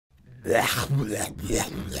Hello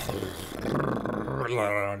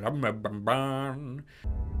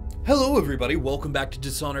everybody, welcome back to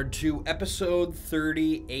Dishonored 2, episode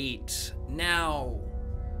 38. Now,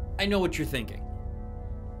 I know what you're thinking.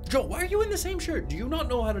 Joe, why are you in the same shirt? Do you not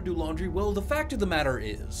know how to do laundry? Well, the fact of the matter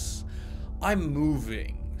is, I'm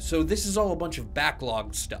moving. So this is all a bunch of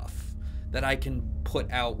backlogged stuff that I can put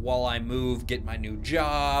out while I move, get my new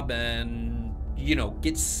job, and, you know,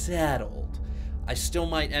 get settled. I still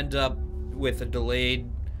might end up with a delayed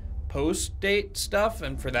post date stuff,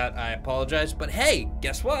 and for that I apologize, but hey,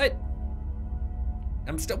 guess what?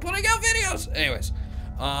 I'm still putting out videos! Anyways,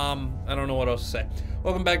 I don't know what else to say.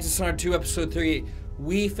 Welcome back to Dishonored 2, episode 38.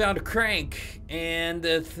 We found a crank, and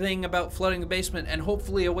the thing about flooding the basement, and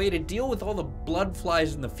hopefully a way to deal with all the blood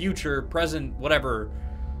flies in the future, present, whatever.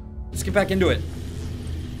 Let's get back into it.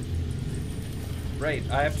 Right,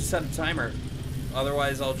 I have to set a timer,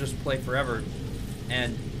 otherwise I'll just play forever.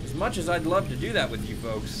 And as much as I'd love to do that with you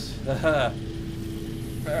folks,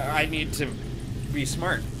 I need to be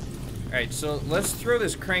smart. Alright, so let's throw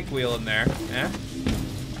this crank wheel in there. Yeah?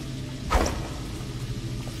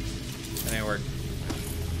 That ain't work.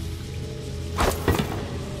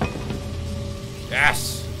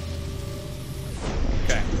 Yes!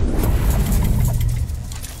 Okay.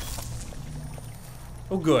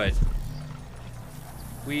 Oh, good.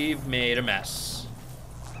 We've made a mess.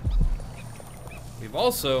 We've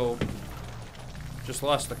also just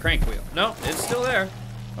lost the crank wheel. No, it's still there.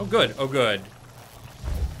 Oh, good. Oh, good.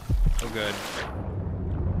 Oh, good.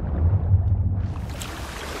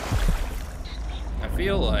 I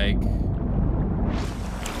feel like one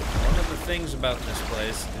of the things about this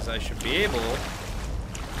place is I should be able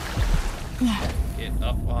to get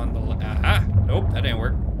up on the... Aha! Nope, that didn't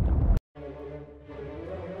work.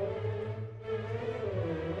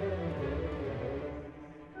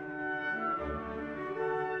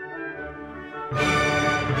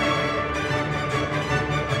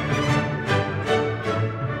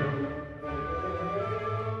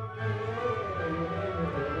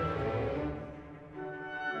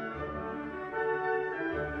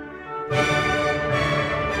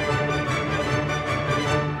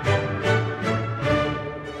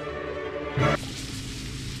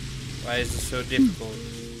 Why is this so difficult?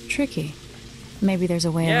 Tricky. Maybe there's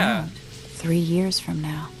a way around. 3 years from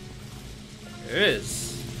now. There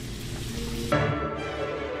is.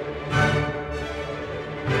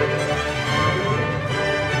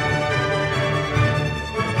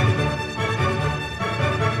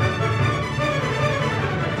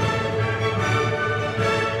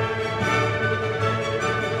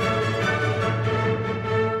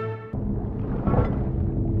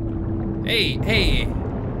 Hey, hey.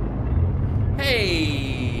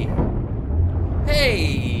 Hey!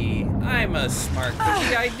 Hey! I'm a smart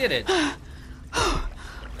cookie, I did it.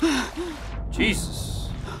 Jesus.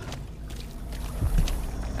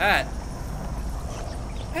 That.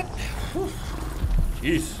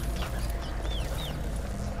 Jeez.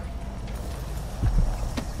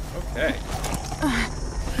 Okay.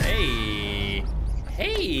 Hey!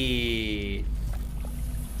 Hey!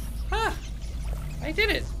 Huh! I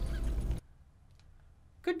did it.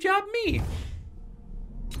 Good job, me.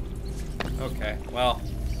 Okay, well,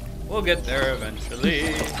 we'll get there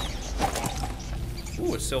eventually.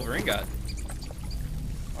 Ooh, a silver ingot.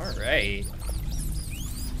 Alright.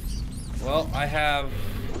 Well, I have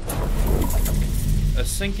a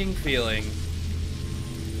sinking feeling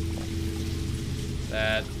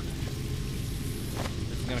that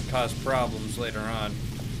this is gonna cause problems later on.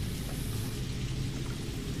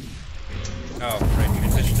 Oh, right,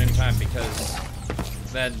 transition in time because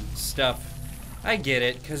then stuff... I get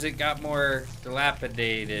it, because it got more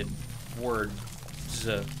dilapidated words.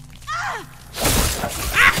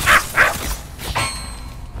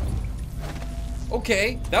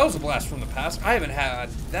 Okay, that was a blast from the past. I haven't had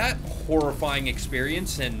that horrifying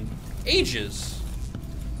experience in ages.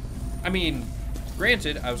 I mean,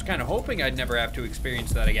 granted, I was kind of hoping I'd never have to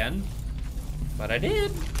experience that again. But I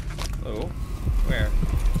did. Oh, where?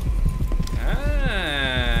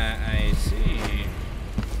 Ah, I see.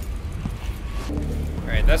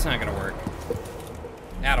 Alright, that's not gonna work.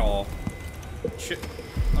 At all. Shit.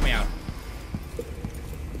 Let me out.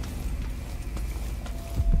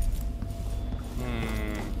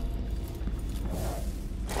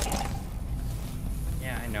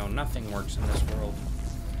 Yeah, I know. Nothing works in this world.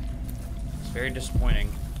 It's very disappointing.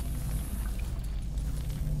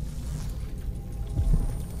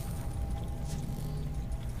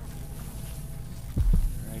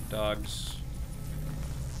 Alright, dogs.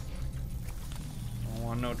 Don't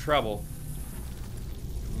want no trouble.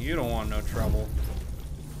 You don't want no trouble.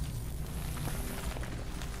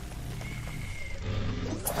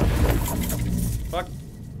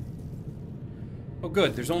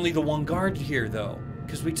 good. There's only the one guard here, though.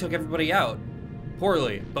 Because we took everybody out.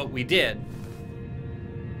 Poorly, but we did.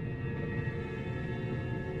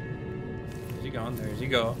 There's he going. There's he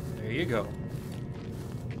go. There you go.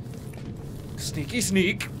 Sneaky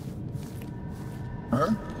sneak.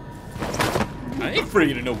 Huh? I ain't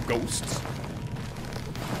afraid of no ghosts.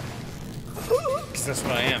 Because that's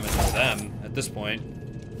what I am, it's them, at this point.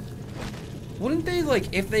 Wouldn't they,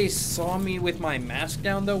 like, if they saw me with my mask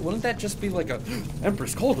down, though, wouldn't that just be like a,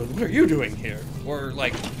 Empress Colden, what are you doing here? Or,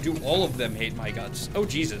 like, do all of them hate my guts? Oh,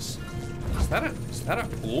 Jesus. Is that a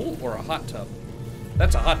pool or a hot tub?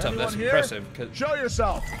 That's a hot tub, that's impressive. Show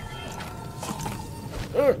yourself!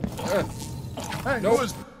 Hey, nope.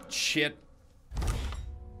 Shit.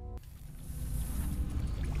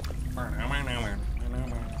 Hi,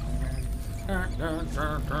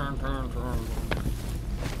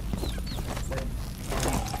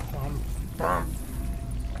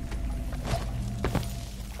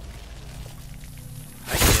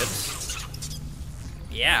 kids.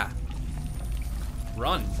 Yeah.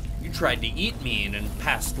 Run. You tried to eat me in a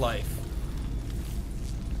past life.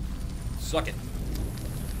 Suck it.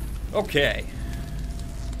 Okay.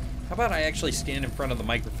 How about I actually stand in front of the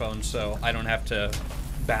microphone so I don't have to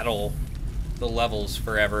battle the levels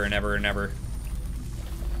forever and ever and ever.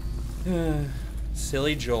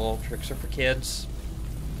 Silly Joel. Tricks are for kids.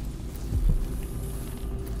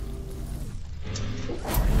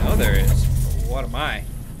 I know there is. But what am I?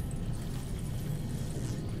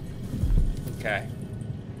 Okay.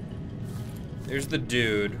 There's the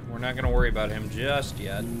dude. We're not gonna worry about him just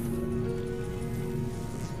yet.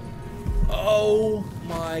 Oh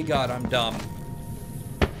my god, I'm dumb.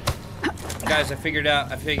 Guys, I figured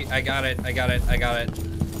out, I got it.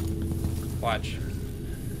 Watch.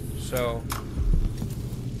 So,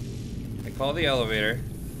 I call the elevator.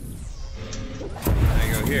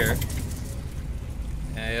 I go here.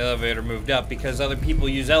 And the elevator moved up because other people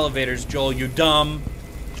use elevators, Joel, you dumb.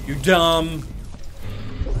 You dumb.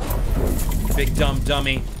 Big dumb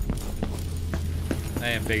dummy.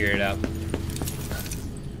 I didn't figure it out.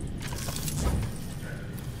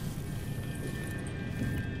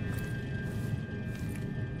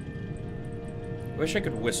 Wish I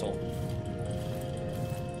could whistle.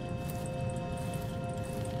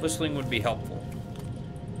 Whistling would be helpful.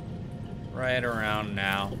 Right around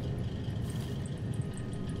now.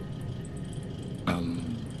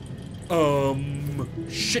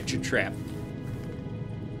 Shit, you trap.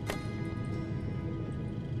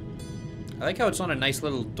 I like how it's on a nice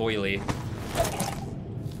little doily.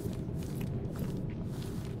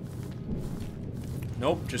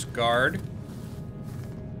 Nope, just guard.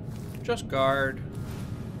 Just guard.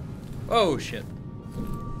 Oh, shit.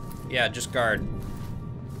 Yeah, just guard.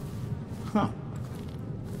 Huh.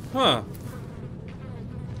 Huh.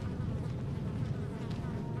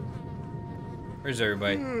 Where's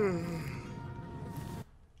everybody?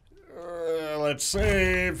 Let's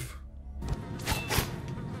save.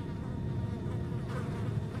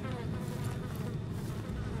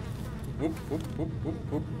 Whoop, whoop, whoop, whoop,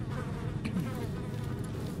 whoop.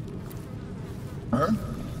 Huh?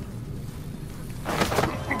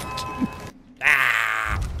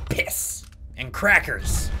 Ah, piss and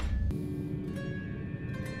crackers.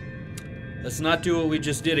 Let's not do what we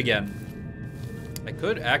just did again. I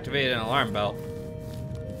could activate an alarm bell.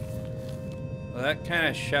 Well, that kind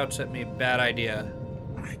of shouts at me, bad idea.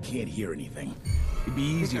 I can't hear anything. It'd be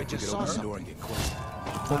easier to get open the door and get close.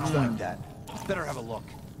 Looks like that. Better have a look.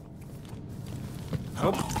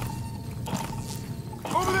 Nope.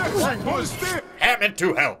 Over there! Who's there? Damn it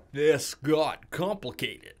to hell. This got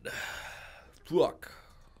complicated. Look.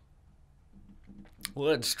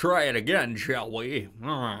 Let's try it again, shall we?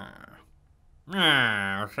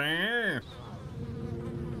 See?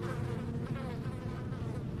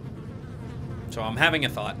 So I'm having a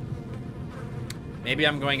thought. Maybe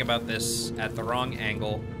I'm going about this at the wrong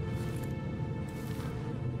angle.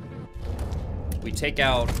 We take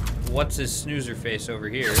out what's his snoozer face over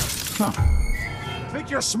here. Huh. Think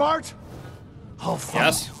you're smart? I'll find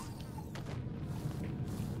Yes. you.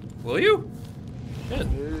 Will you? Shit.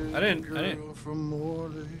 I didn't. From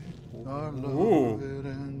Morley, our Ooh. love it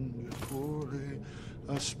ended poorly.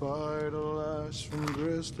 I spied a lass from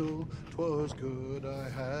Bristol, 'twas good I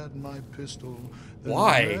had my pistol. Then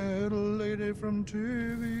Why? I met a lady from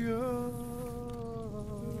Tibia.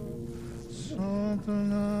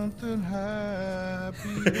 Something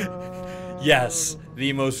happy. Yes,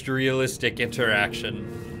 the most realistic interaction.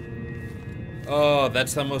 Oh,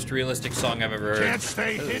 that's the most realistic song I've ever heard. Can't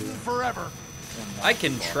stay hidden forever. I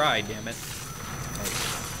can try, damn it.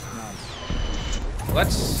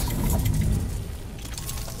 Let's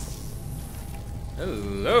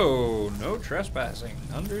Hello. No trespassing.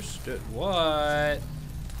 Understood. What?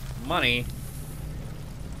 Money.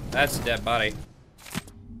 That's a dead body.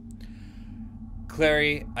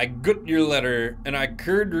 Clary, I got your letter, and I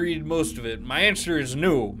could read most of it. My answer is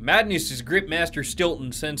no. Madness is gripped Master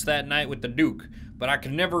Stilton since that night with the Duke, but I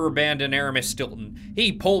could never abandon Aramis Stilton.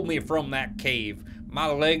 He pulled me from that cave. My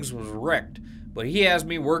legs was wrecked, but he has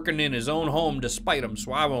me working in his own home despite him,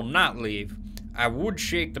 so I will not leave. I would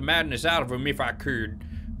shake the madness out of him if I could.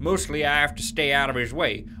 Mostly I have to stay out of his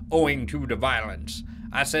way, owing to the violence.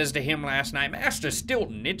 I says to him last night, Master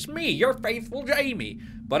Stilton, it's me, your faithful Jamie.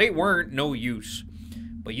 But it weren't no use.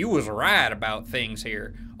 But you was right about things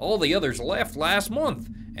here. All the others left last month,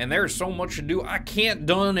 and there's so much to do I can't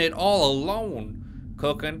done it all alone.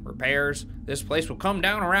 Cooking, repairs, this place will come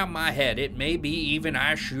down around my head. It may be even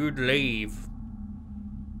I should leave.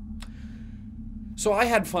 So I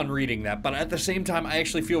had fun reading that, but at the same time I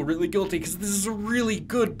actually feel really guilty because this is a really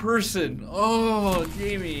good person. Oh,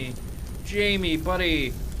 Jamie. Jamie,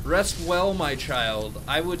 buddy, rest well, my child.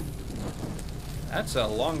 I would... That's a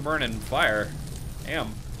long burning fire.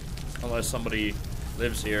 Damn. Unless somebody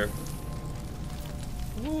lives here.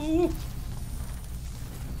 Ooh.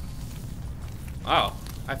 Wow,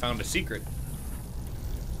 I found a secret.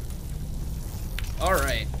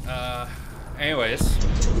 Alright, anyways.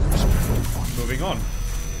 Moving on.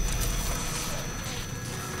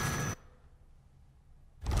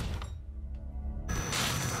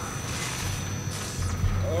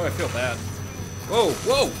 Oh, I feel bad. Whoa,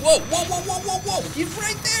 whoa, whoa, whoa, whoa, whoa, whoa, whoa! He's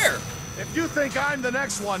right there! If you think I'm the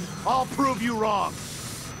next one, I'll prove you wrong.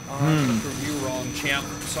 I'm gonna prove you wrong, champ.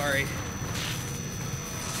 Sorry.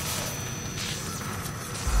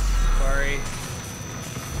 Sorry.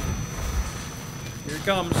 Here it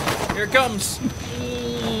comes. Here it comes.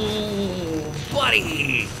 Ooh,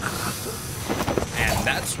 buddy! And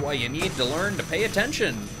that's why you need to learn to pay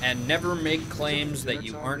attention and never make claims that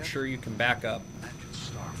you aren't sure you can back up.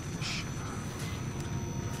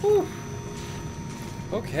 Whew.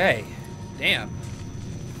 Okay. Damn.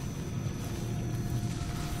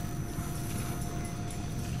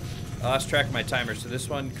 I lost track of my timer, so this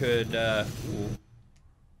one could, not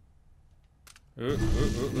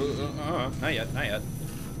yet, not yet.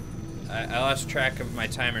 I lost track of my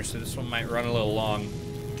timer, so this one might run a little long.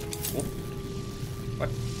 Whoop. What?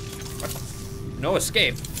 What? No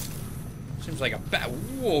escape. Seems like a bad.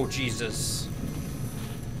 Whoa, Jesus.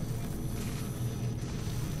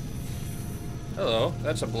 Hello,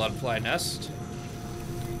 that's a bloodfly nest.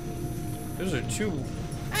 Those are two.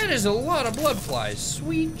 That is a lot of bloodflies.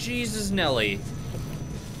 Sweet Jesus Nelly.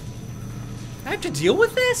 I have to deal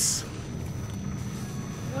with this?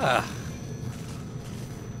 Ah.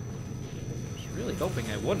 I was really hoping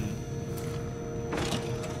I wouldn't.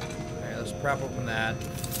 Alright, let's prop open that.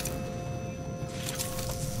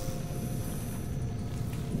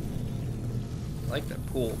 I like that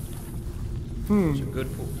pool. It's a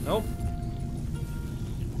good pool. Nope.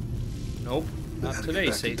 Nope. Not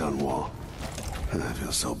today, Satan. Dunwall. And I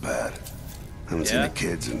feel so bad. I haven't seen the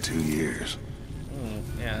kids in 2 years.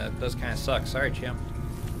 Yeah, that does kind of suck. Sorry, champ.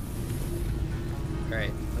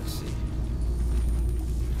 Alright, let's see.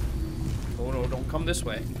 Oh no, don't come this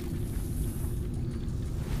way.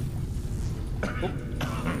 Oh.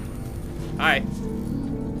 Hi.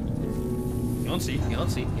 You don't see, you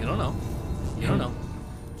don't see, you don't know. You don't know.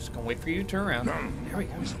 Just gonna wait for you to turn around. There we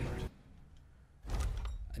go.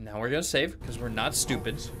 And now we're gonna save, because we're not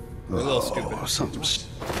stupid. We're a little stupid. Something's...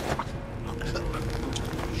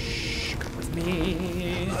 Shh, come with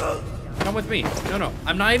me. Come with me. No, no.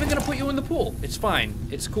 I'm not even gonna put you in the pool. It's fine.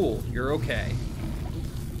 It's cool. You're okay.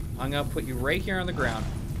 I'm gonna put you right here on the ground.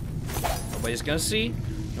 Nobody's gonna see.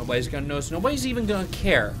 Nobody's gonna notice. Nobody's even gonna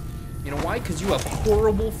care. You know why? Because you have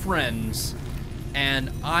horrible friends, and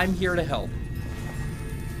I'm here to help.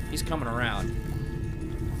 He's coming around.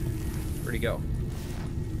 Where'd he go?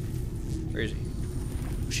 Where is he?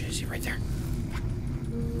 Oh shit, is he right there?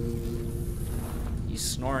 He's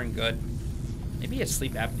snoring good. Maybe he has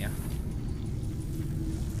sleep apnea.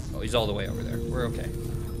 Oh, he's all the way over there. We're okay.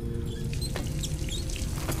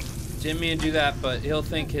 Didn't mean to do that, but he'll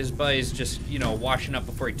think his buddy's just, you know, washing up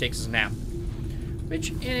before he takes his nap.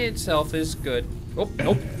 Which in itself is good. Oh,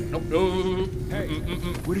 nope. Nope. No. Hey,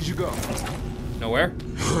 where did you go? Nowhere.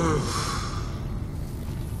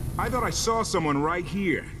 I thought I saw someone right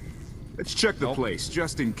here. Let's check the place,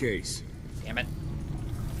 just in case. Damn it.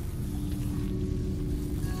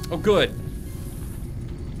 Oh, good.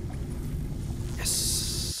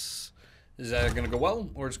 Yes. Is that gonna go well,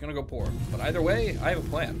 or it's gonna go poor? But either way, I have a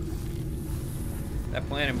plan. That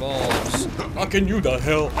plan involves knocking you the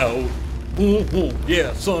hell out.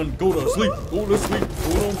 Yeah, son, go to sleep. Go to sleep. Go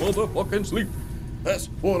to motherfucking sleep. That's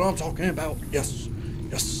what I'm talking about. Yes.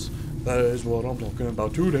 Yes. That is what I'm talking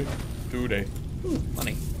about today. Today.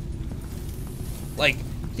 Money. Like,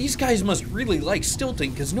 these guys must really like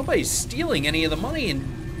Stilton because nobody's stealing any of the money and...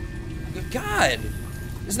 God!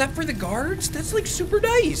 Is that for the guards? That's like super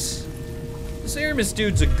nice. This Aramis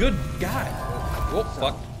dude's a good guy. Oh,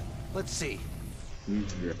 fuck. Let's see.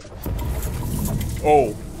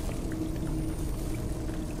 Oh.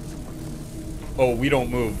 Oh, we don't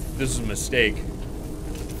move. This is a mistake.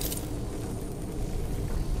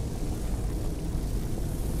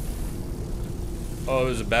 Oh, it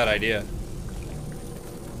was a bad idea.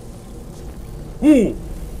 Ooh!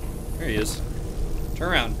 There he is. Turn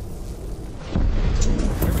around.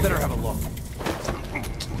 Better have a look.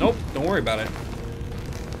 Nope, don't worry about it.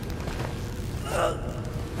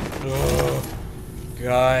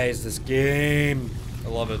 Guys, this game. I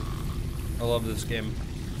love it. I love this game.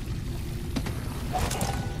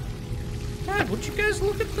 God, would you guys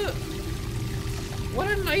look at the... What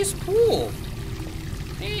a nice pool.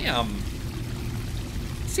 Damn.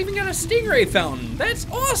 It's even got a stingray fountain. That's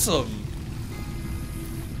awesome.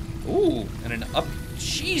 Ooh, and an up...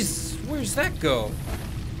 Jeez, where's that go?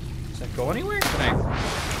 Does that go anywhere? Can I...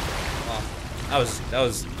 Oh, that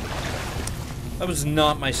was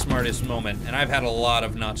not my smartest moment, and I've had a lot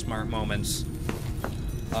of not smart moments.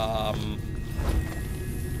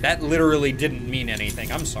 That literally didn't mean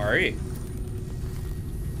anything. I'm sorry.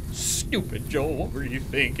 Stupid Joel, what were you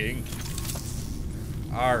thinking?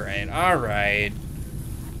 Alright, alright.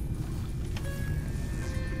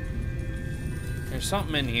 There's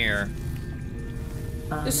something in here.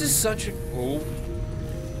 This is such a... Oh.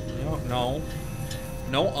 No.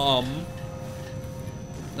 No,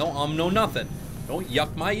 no nothing. Don't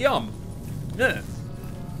yuck my yum. Yeah.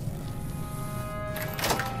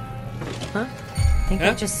 Huh? I think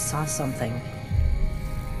I just saw something.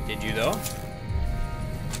 Did you, though?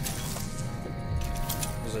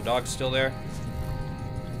 Is the dog still there?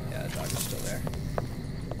 Yeah, the dog is still there.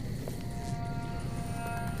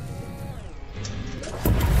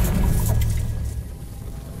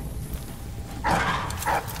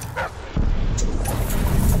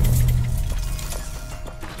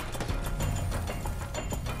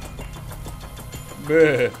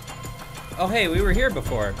 Bleh. Oh, hey, we were here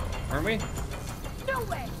before, weren't we? No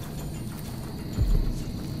way.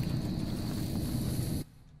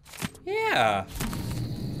 Yeah.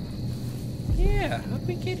 Yeah, how'd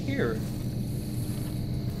we get here?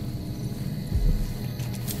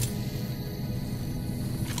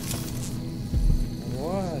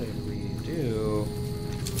 What did we do?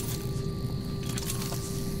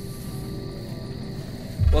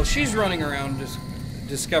 Well, she's running around just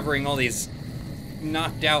discovering all these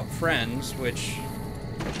knocked out friends, which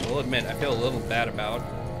I will admit I feel a little bad about.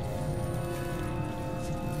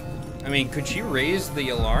 I mean, could she raise the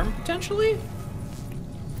alarm potentially?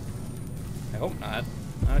 I hope not.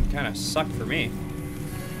 That would kind of suck for me.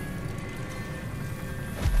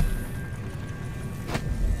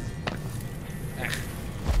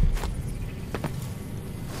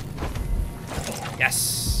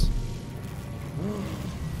 Yes.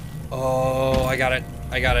 Oh, I got it.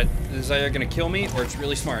 I got it. This is either gonna kill me or it's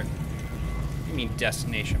really smart. You mean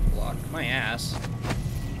destination block? My ass.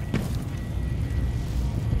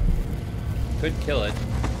 Could kill it.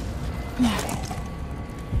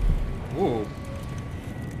 Ooh.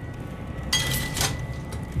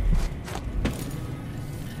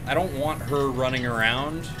 I don't want her running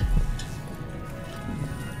around.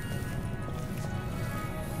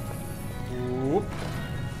 Whoop.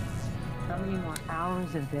 How many more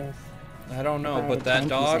hours of this? I don't know, but that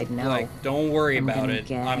dog, like, don't worry about it.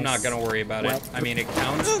 I'm not gonna worry about it. I mean, it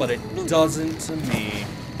counts, but it doesn't to me.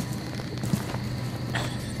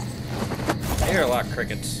 I hear a lot of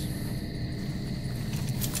crickets.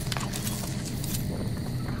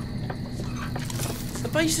 The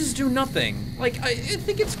vices do nothing. Like, I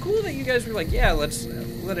think it's cool that you guys were like, yeah, let's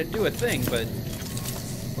let it do a thing, but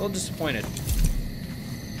a little disappointed.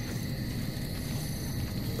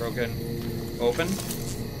 Broken. Open.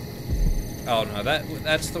 Oh no,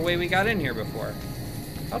 that's the way we got in here before.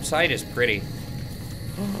 Outside is pretty.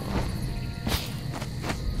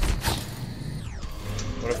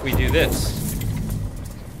 What if we do this?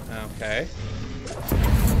 Okay.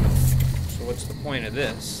 So what's the point of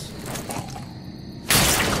this?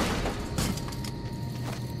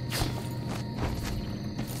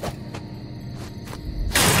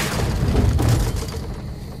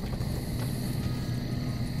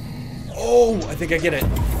 Oh, I think I get it.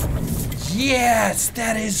 Yes,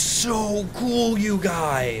 that is so cool, you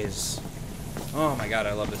guys. Oh my god,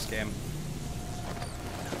 I love this game.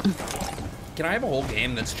 Can I have a whole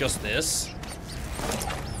game that's just this?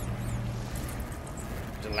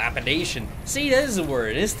 Dilapidation. See, that is a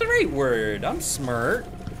word. It's the right word. I'm smart.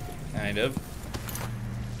 Kind of.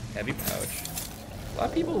 Heavy pouch. A lot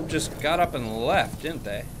of people just got up and left, didn't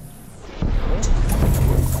they?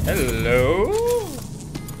 Hello?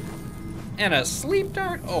 And a sleep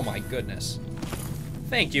dart? Oh my goodness.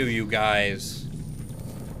 Thank you, you guys.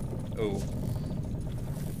 Oh.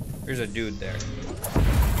 There's a dude there.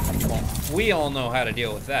 Well, we all know how to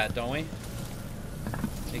deal with that, don't we?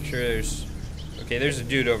 Make sure there's... Okay, there's a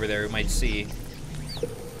dude over there who might see.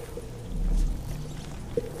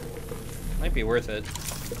 Might be worth it.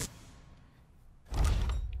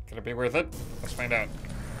 Could it be worth it? Let's find out.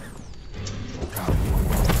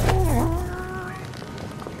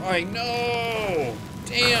 I know!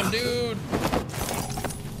 Damn, dude!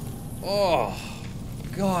 Oh,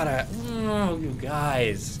 God, oh, you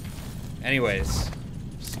guys. Anyways,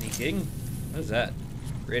 sneaking. What is that?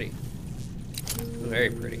 It's pretty. Very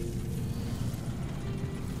pretty.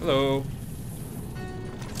 Hello.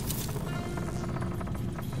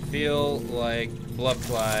 Feel like blood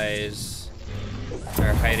flies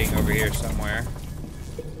are hiding over here somewhere.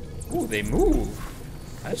 Ooh, they move.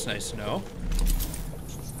 That's nice to know.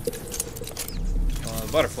 Well,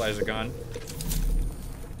 the butterflies are gone.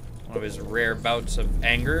 One of his rare bouts of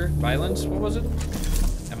anger, violence. What was it?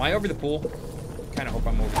 Am I over the pool? Kind of hope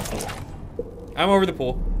I'm over the pool. I'm over the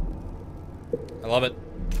pool. I love it.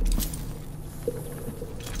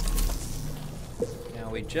 Now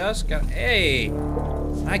we just got... Hey!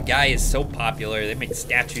 That guy is so popular. They make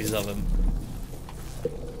statues of him.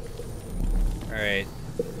 Alright.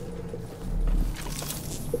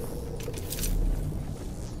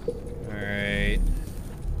 Alright.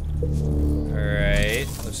 Alright.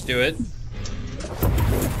 Let's do it.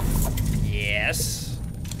 Yes.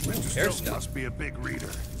 Mr. Stilton must be a big reader.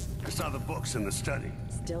 I saw the books in the study.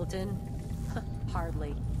 Stilton?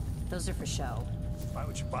 Hardly. Those are for show. Why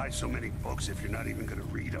would you buy so many books if you're not even going to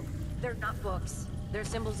read them? They're not books. They're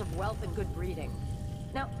symbols of wealth and good breeding.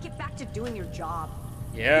 Now, get back to doing your job.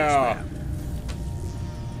 Yeah.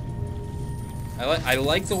 I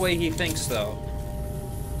like the way he thinks, though.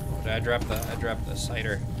 Oh, did I drop the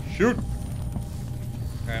cider? Shoot!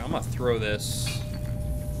 Alright, I'm gonna throw this.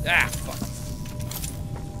 Ah, fuck.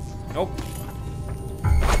 Nope.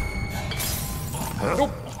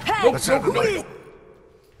 Nope. Hey! Let's have a look.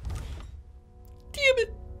 Damn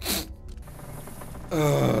it.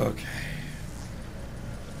 Okay.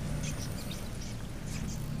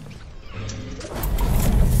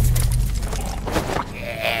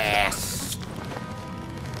 Yes.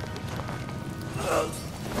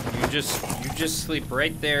 You just sleep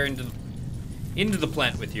right there into the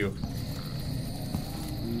plant with you.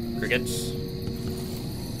 Crickets.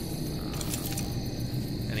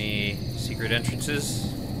 Any secret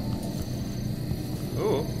entrances?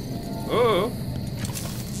 Ooh. Ooh.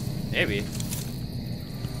 Maybe.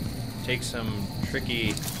 Take some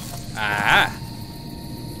tricky... Aha!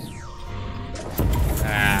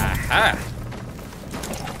 Aha!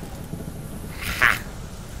 Ha!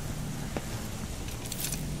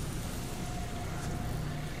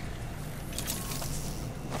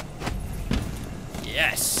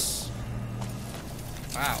 Yes!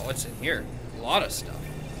 Wow, what's in here? A lot of stuff.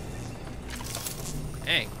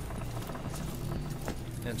 Dang.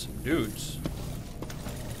 And some dudes.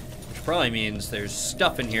 Which probably means there's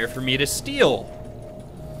stuff in here for me to steal.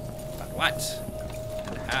 But what?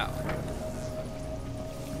 And how?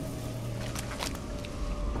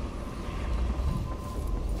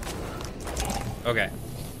 Okay.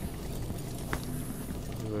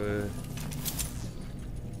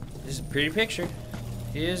 This is a pretty picture.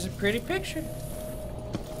 It is a pretty picture.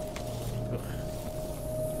 Ugh.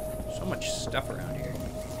 So much stuff around here.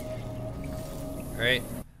 Alright.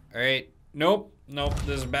 Alright. Nope. Nope.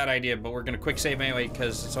 This is a bad idea, but we're gonna quick save anyway,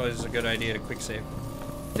 because it's always a good idea to quick save.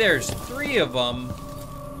 There's 3 of them.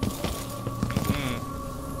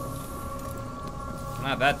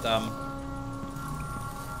 Not that dumb.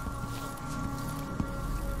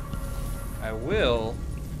 I will.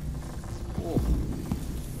 Oof.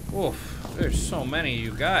 Oof. There's so many of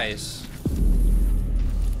you guys.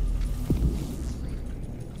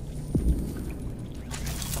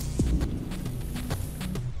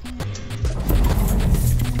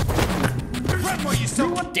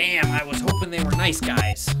 Damn, I was hoping they were nice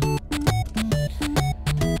guys.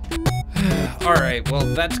 Alright, well,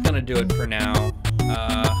 that's gonna do it for now.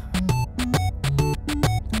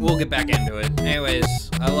 We'll get back into it. Anyways,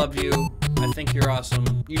 I love you. I think you're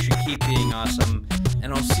awesome. You should keep being awesome.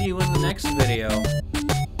 And I'll see you in the next video.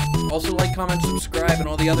 Also, like, comment, subscribe, and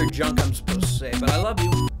all the other junk I'm supposed to say. But I love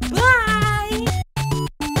you. Bye!